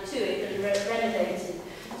added to it and renovated.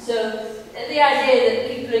 So the idea that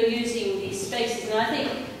people are using these spaces, and I think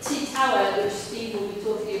Tir Tower, which Steve will be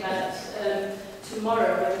talking about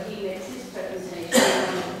tomorrow when he makes his presentation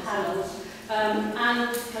on the panels, and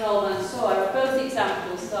Canol Vanau are both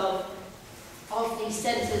examples of these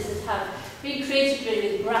centres that have been created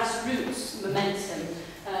really with grassroots momentum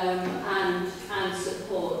and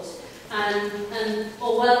support. And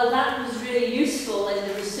although that was really useful in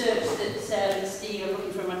the research that Steve, I'm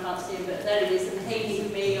looking for him, I can't see him, but there he is, and Haney, who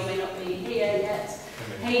may or may not be here yet,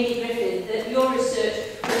 Haney Griffith, that your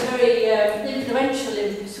research was very influential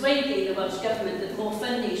in persuading the Welsh Government that more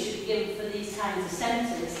funding should be given for these kinds of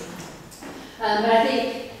centres. But I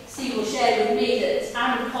think Steve will share with me that,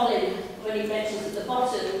 and Colin, when he mentions at the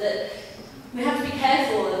bottom, that we have to be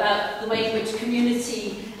careful about the way in which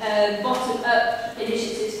community bottom-up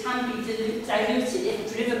initiatives can be diluted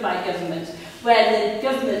if driven by government, where the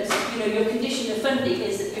government, your condition of funding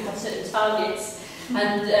is that you have certain targets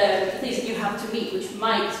and things that you have to meet, which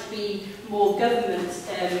might be more government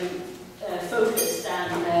focused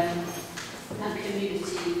and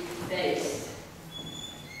community-based.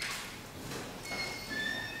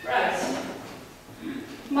 Right.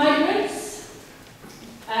 Migrants.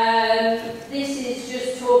 This is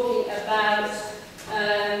just talking about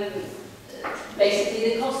basically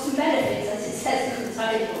the costs and benefits, as it says in the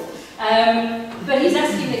title. But he's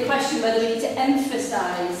asking the question whether we need to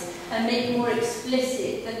emphasise and make more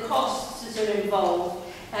explicit the costs that are involved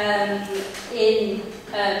in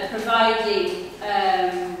providing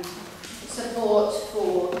support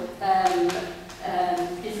for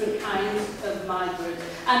different kinds of migrants,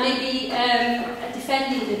 and maybe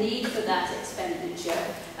defending the need for that expenditure,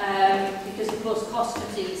 because of course cost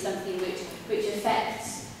cutting is something which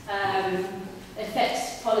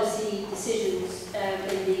affects policy decisions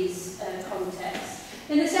in these contexts.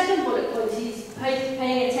 In the second bullet point, he's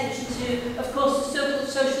paying attention to, of course, the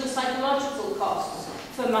social and psychological costs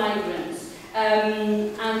for migrants,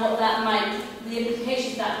 and what that the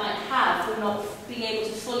implications that might have for not being able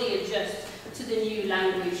to fully adjust to the new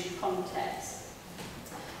language context.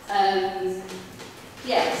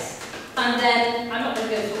 Yes, and then I'm not going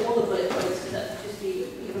to go through all the bullet points because that would just be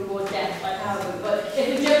even more depth by PowerPoint, but if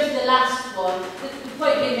we jump to the last one, the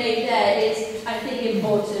point being made there is, I think,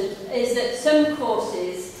 important, is that some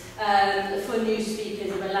courses for new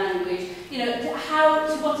speakers of a language,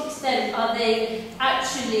 to what extent are they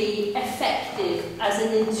actually effective as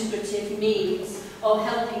an integrative means of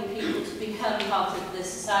helping people to become part of the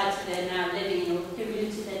society they're now living in, or the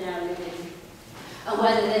community they're now living in, and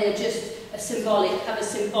whether they are just have a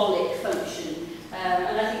symbolic function.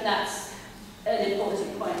 And I think that's an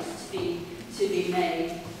important point to be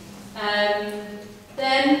made.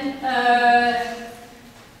 Then,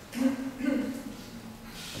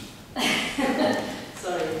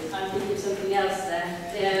 sorry.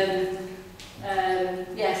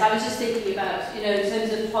 was just thinking about, you know, in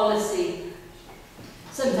terms of policy,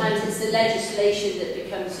 sometimes it's the legislation that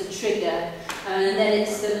becomes the trigger, and then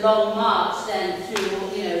it's the long march then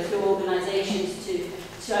through, you know, through organisations to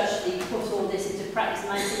actually put all this into practice.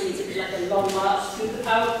 And I think it's a bit like a long march through the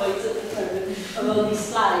PowerPoints at the moment of all these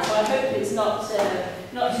slides. So I hope it's not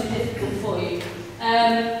too difficult for you.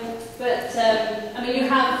 I mean, you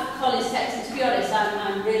have Colin's text, and to be honest,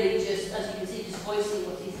 I'm really just, as you can see, just voicing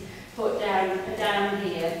what he's put down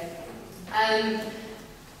here.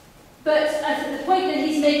 But I think the point that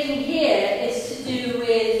he's making here is to do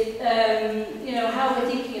with, you know, how we're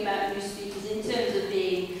thinking about new speakers in terms of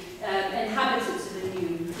being inhabitants of a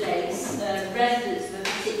new place, residents of a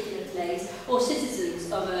particular place, or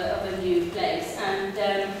citizens of a new place, and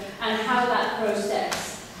how that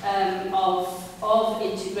process of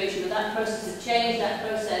integration, or that process of change, that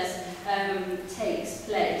process takes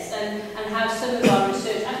place, and how some of our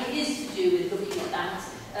research, I think, is to do with looking at that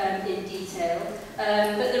in detail.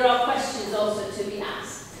 But there are questions also to be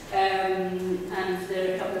asked, and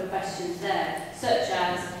there are a couple of questions there, such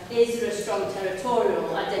as, is there a strong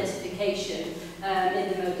territorial identification in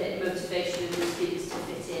the motivation of the speakers to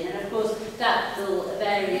fit in? And of course, that will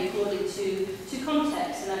vary according to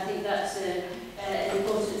context, and I think that's an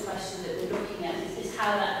important question that we're looking at, is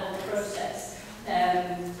how that whole process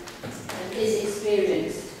is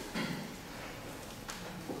experienced.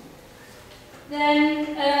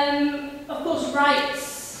 Then, of course,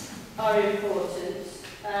 rights are important,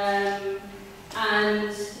 and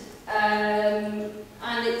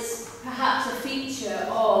it's perhaps a feature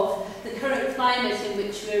of the current climate in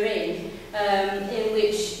which we're in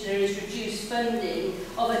which there is reduced funding,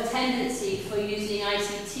 of a tendency for using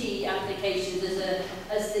ICT applications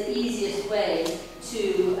as the easiest way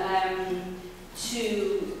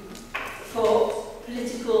for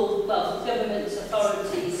political, well, government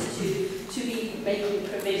authorities to be making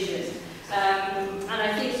provision. And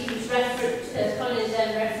I think he was Colin's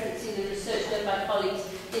referencing the research done by colleagues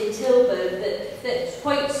in Tilburg that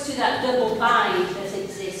points to that double bind that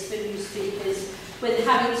exists for new speakers, with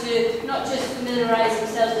having to not just familiarise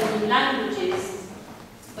themselves with new languages,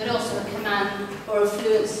 but also a command or a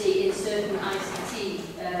fluency in certain ICT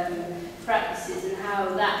practices, and how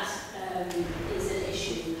that is an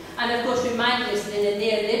issue. And of course, reminding us that in a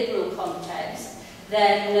neoliberal context,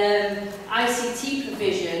 then ICT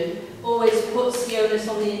provision always puts the onus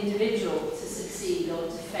on the individual to succeed or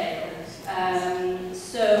to fail.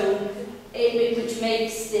 Which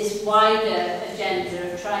makes this wider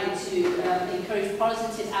agenda of trying to encourage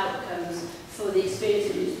positive outcomes for the experience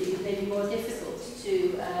of new speakers maybe more difficult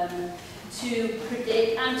to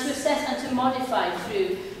predict and to assess and to modify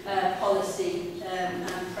through policy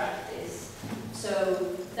and practice.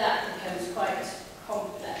 So that becomes quite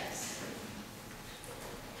complex.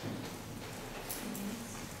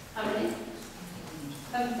 How many?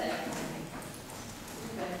 Something.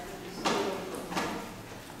 Okay.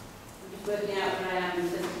 Working out where I am in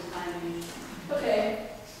terms of timing. Okay.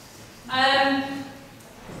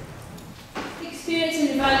 Experience and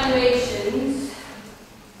evaluations.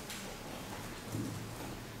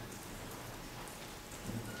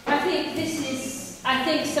 I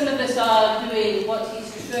think some of us are doing what he's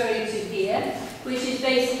referring to here, which is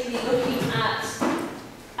basically looking at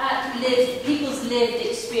people's lived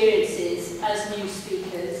experiences as new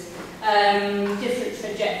speakers, different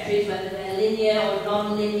trajectories, whether they're linear or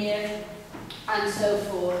non-linear, and so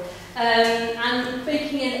forth. And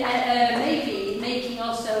maybe making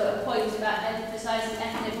also a point about emphasising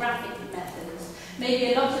ethnographic methods.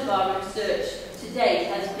 Maybe a lot of our research to date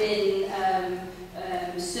has been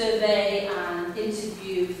survey and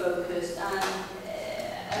interview focused, and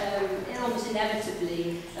almost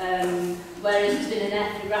inevitably, whereas there's been an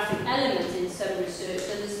ethnographic element in some research,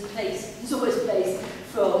 so there's always a place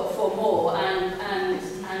for more, and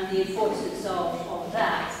the importance of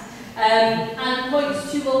that. And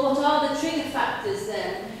points to, well, what are the trigger factors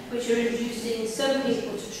then, which are inducing some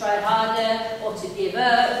people to try harder, or to give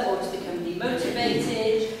up, or to become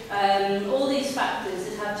demotivated. All these factors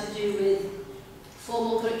that have to do with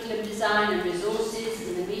formal curriculum design and resources,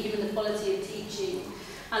 and the medium and the quality of teaching.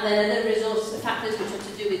 And then other resource factors which have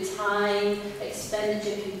to do with time,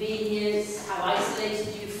 expenditure, convenience, how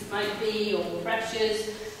isolated you might be, or pressures.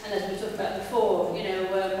 And as we talked about before, you know,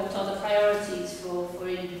 what are the priorities for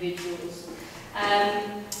individuals?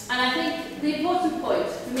 And I think the important point,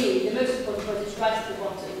 for me, the most important point is right at the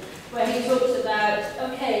bottom, where he talks about,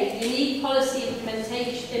 okay, you need policy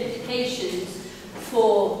implications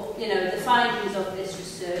for, you know, the findings of this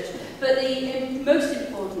research, but the most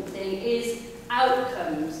important thing is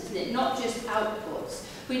outcomes, isn't it? Not just outputs,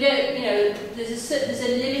 We don't, you know, there's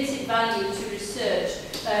a limited value to research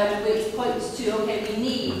which points to, okay, we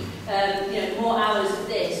need, you know, more hours of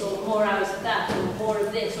this, or more hours of that, or more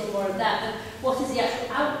of this, or more of that. But what is the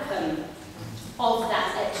actual outcome of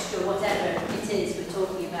that extra, whatever it is we're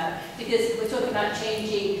talking about? Because we're talking about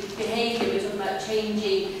changing behaviour, we're talking about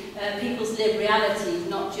changing people's lived reality,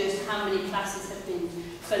 not just how many classes have been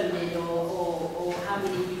funded, or how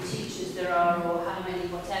many new teachers there are, or how many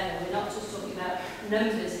whatever. We're not just talking about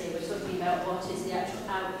numbers here, we're talking about what is the actual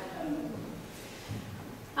outcome.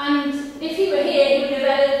 And if he were here, he would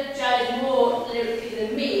have energized more lyrically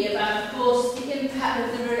than me about, of course, the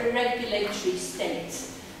impact of the regulatory state,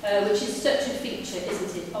 which is such a feature,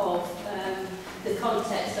 isn't it, of the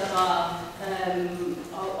context of our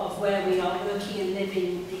of where we are working and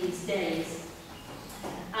living these days.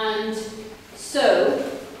 And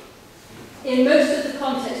so, in most of the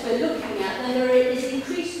contexts we're looking at, then there is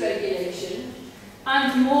increased regulation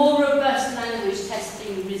and more robust language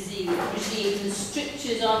testing regimes and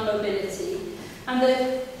strictures on mobility. And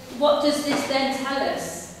what does this then tell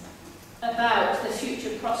us about the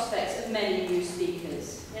future prospects of many new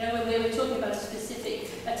speakers? You know, when we were talking about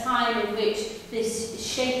a time in which this is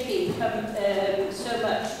shaping so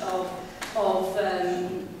much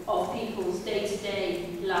of people's day-to-day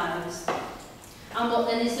lives. And what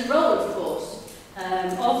then is the role, of course,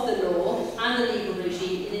 of the law and the legal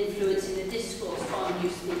regime in influencing the discourse on new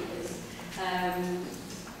speakers?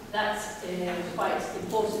 That's quite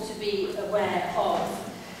important to be aware of.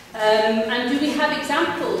 And do we have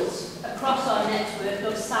examples across our network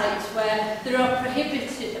of sites where there are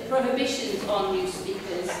prohibitions on new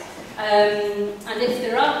speakers? And if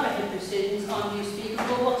there are prohibitions on new speakers,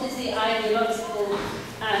 well, what is the ideological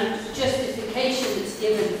and justification that's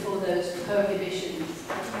given for those prohibitions?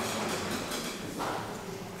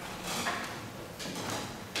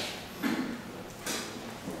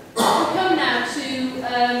 We'll come now to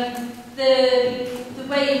the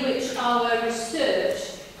way in which our research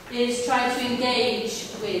is trying to engage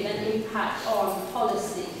with and impact on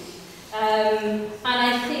policy. And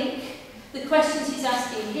I think the questions he's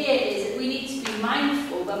asking here is that we need to be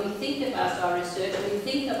mindful when we think about our research, when we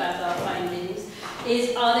think about our findings,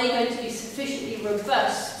 is are they going to be sufficiently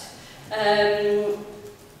robust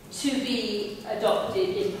to be adopted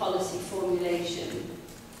in policy formulation?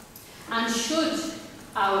 And should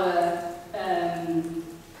our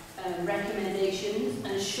recommendations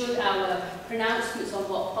and should our pronouncements on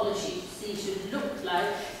what policy should look like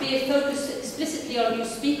be focused explicitly on new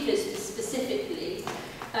speakers specifically,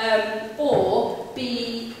 or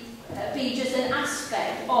be just an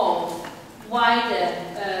aspect of wider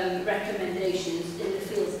recommendations in the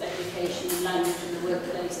fields of education and language in the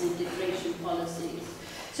workplace and integration policies?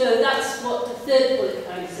 So that's what the third bullet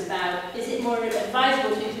point is about. Is it more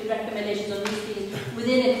advisable to include recommendations on new speakers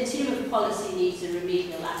within a continuum of policy needs and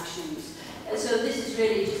remedial actions? And so this is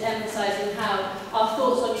really just emphasising how our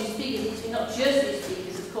thoughts on new speakers need to be not just new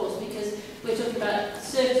speakers, of course, because we're talking about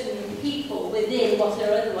certain people within what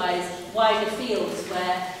are otherwise wider fields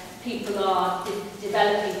where people are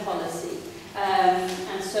developing policy.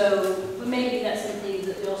 And so maybe that's something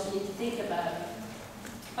that we also need to think about.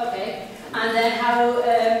 Okay, and then how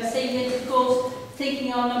salient, of course,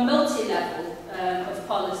 thinking on a multi-level of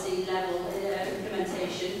policy level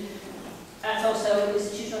implementation. That's also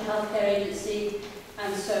institutional healthcare agency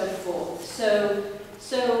and so forth.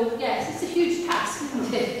 So yes, it's a huge task,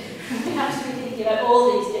 isn't it? We have to be thinking about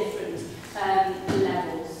all these different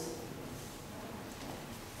levels.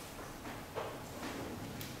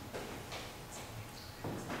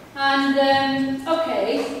 And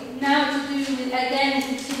okay, now to do with, again,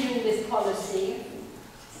 continuing with policy,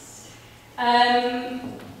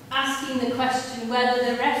 asking the question whether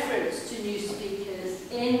the reference to new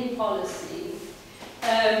speakers in policy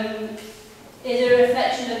is a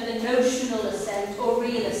reflection of the notional assent or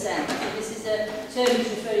real assent. So this is a term he's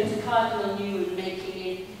referring to Cardinal Newman making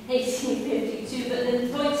in 1852, but the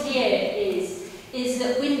point here is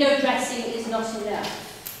that window dressing is not enough.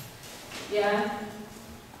 Yeah?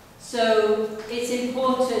 So it's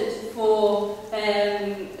important for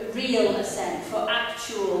real assent, for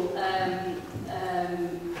actual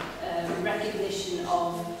recognition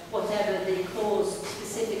of whatever the cause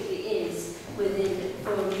specifically is within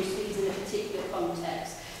for new speakers in a particular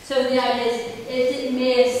context. So the idea is it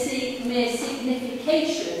mere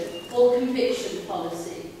signification or conviction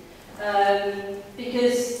policy?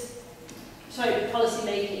 Policy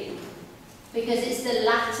making, because it's the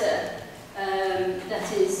latter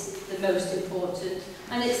that is the most important,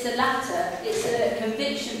 and it's the latter, it's a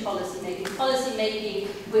conviction policy making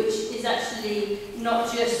which is actually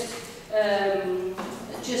not just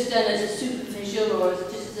done as a superficial or as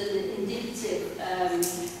just and indicative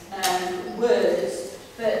words,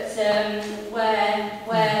 but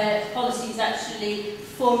where policy is actually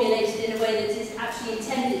formulated in a way that is actually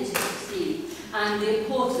intended to succeed, and the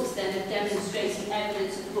importance then of demonstrating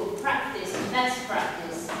evidence of good practice and best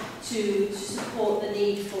practice to support the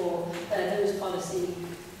need for those policy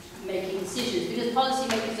making decisions, because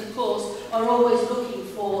policymakers, of course, are always looking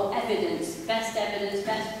for evidence, best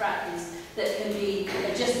practice, that can be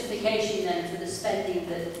a justification then for the spending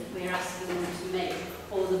that we're asking them to make,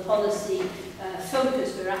 or the policy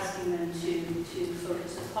focus we're asking them to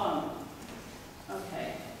focus upon.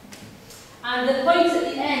 Okay. And the point at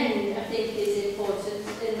the end, I think, is important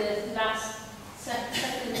in the last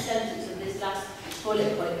second sentence of this last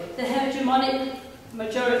bullet point. The hegemonic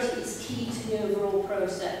majority is key to the overall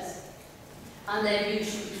process, and their views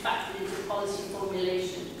should be factored into policy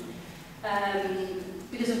formulation.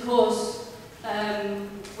 Because, of course,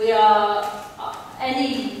 we are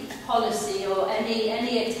any policy or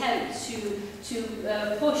any attempt to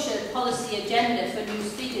push a policy agenda for new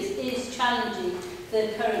speakers is challenging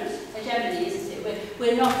the current hegemony, isn't it?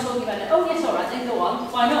 We're not talking about it. Oh yes, all right, then go on.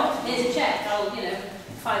 Why not? Here's a check. I'll,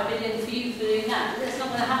 $5 billion for you for doing that. That's not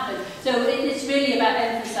going to happen. So it's really about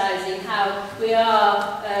emphasising how we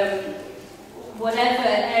are, whatever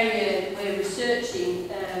area we're researching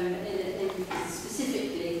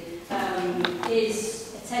specifically,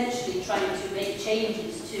 is essentially trying to make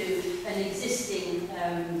changes to an existing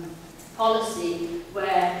policy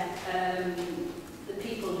where the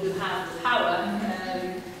people who have the power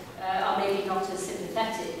are maybe not as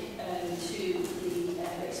sympathetic to the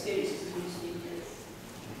experiences of new speakers.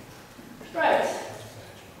 Right.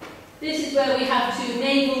 This is where we have to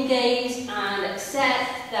navel gaze and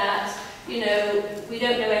accept that, we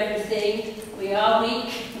don't know everything, we are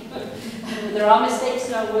weak, there are mistakes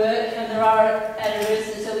in our work, and there are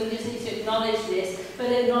errors, and so we just need to acknowledge this, but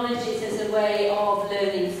acknowledge it as a way of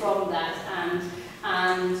learning from that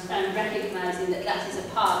and recognising that that is a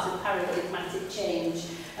part of paradigmatic change.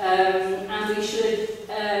 And we should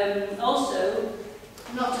also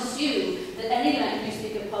not assume that any language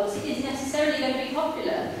speaker policy is necessarily going to be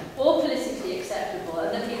popular or politically acceptable,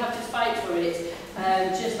 and that we have to fight for it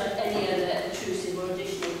just like any other intrusive or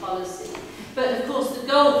additional policy. But of course the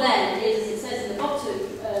goal then is, as it says in the bottom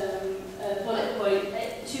bullet point,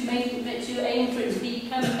 to aim for it to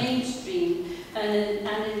become mainstream and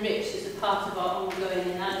enriched as a part of our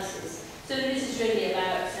ongoing analysis. So this is really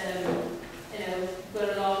about, we've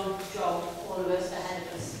got a long job, all of us, ahead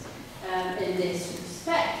of us in this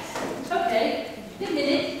respect. Okay, a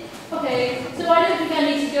minute. Okay, so I don't think I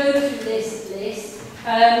need to go through this list.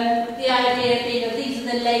 The idea being that these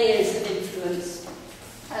are the layers of influence.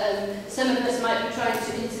 Some of us might be trying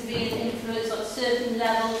to intervene and influence on certain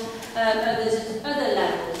levels, others at other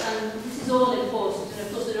levels, and this is all important. And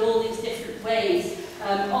of course, there are all these different ways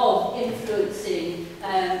of influencing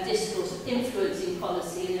discourse, of influencing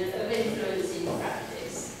policy, and of influencing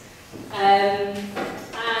practice. And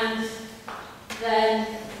then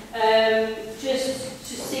just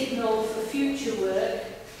to signal for future work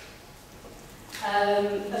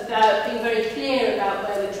about being very clear about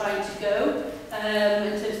where we're trying to go,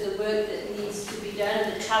 in terms of the work that needs to be done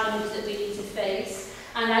and the challenges that we need to face,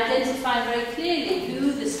 and identify very clearly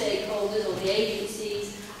who the stakeholders or the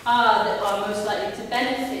agencies are that are most likely to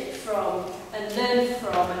benefit from and learn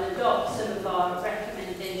from and adopt some of our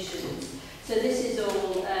recommendations. So this is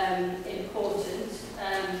all important,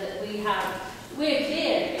 that we're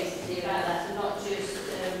clear basically about that, and not just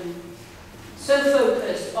so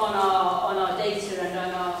focused on our data and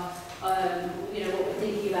on our what we're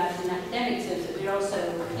thinking about in academic terms, that we're also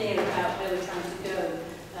clear about where we're trying to go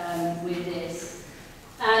with this.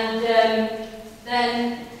 And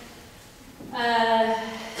then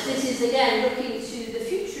this is again looking to the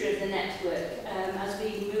future of the network as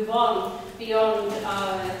we move on beyond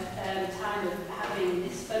our time of having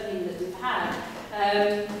this funding that we've had.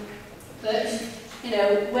 But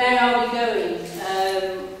where are we going?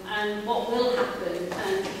 And what will happen,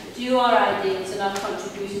 and do our ideas and our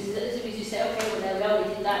contributions, as we just say, okay, well there we are,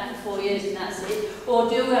 we did that for 4 years and that's it, or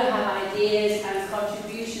do we have ideas and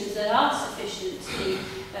contributions that are sufficiently,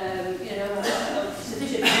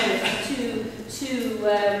 sufficient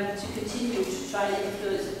to continue to try and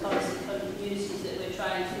influence the policy continuities that we're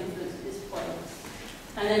trying to influence at this point?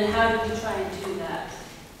 And then how do we try and do that?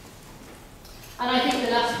 And I think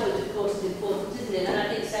the last point, of course, is important, isn't it? And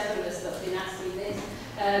I think several of us have been asking this,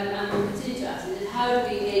 and we'll continue to ask this, how do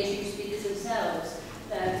we engage youth speakers themselves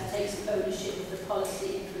to take some ownership of the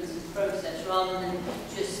policy influencing process rather than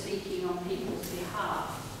just speaking on people's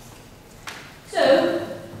behalf?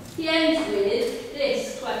 So, he ends with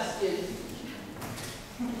this question.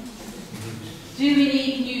 Do we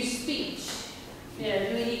need new speech? You know,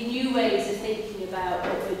 do we need new ways of thinking about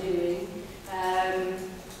what we're doing?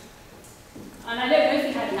 And I don't know if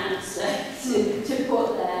you had an answer to put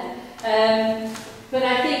there, but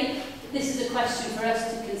I think this is a question for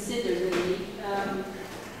us to consider, really. And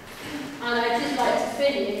I'd just like to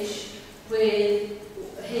finish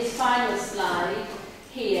with his final slide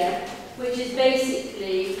here, which is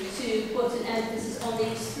basically to put an emphasis on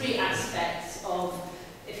these three aspects of,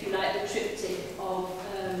 if you like, the triptych of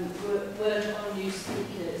work on new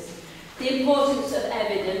speakers. The importance of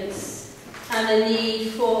evidence and the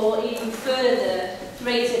need for even further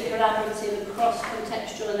greater collaborative and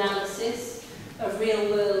cross-contextual analysis of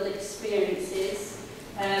real-world experiences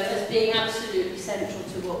as being absolutely central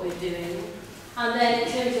to what we're doing. And then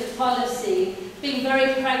in terms of policy, being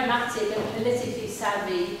very pragmatic and politically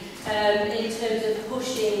savvy in terms of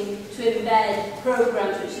pushing to embed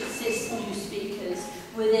programs which assist new speakers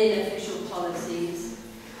within official policies.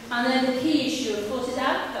 And then the key issue, of course, is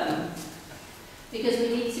outcome, because we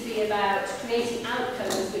need to be about creating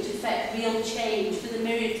outcomes which affect real change for the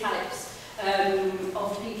myriad types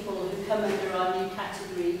of people who come under our new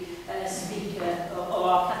category speaker, or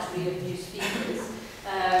our category of new speakers.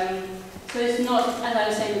 So it's not, as I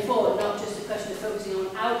was saying before, not just a question of focusing on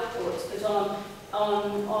outputs, but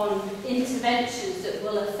on interventions that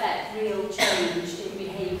will affect real change in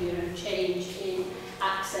behaviour and change in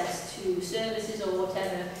access to services or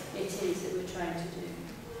whatever it is that we're trying to do.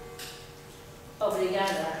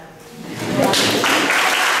 Obrigada.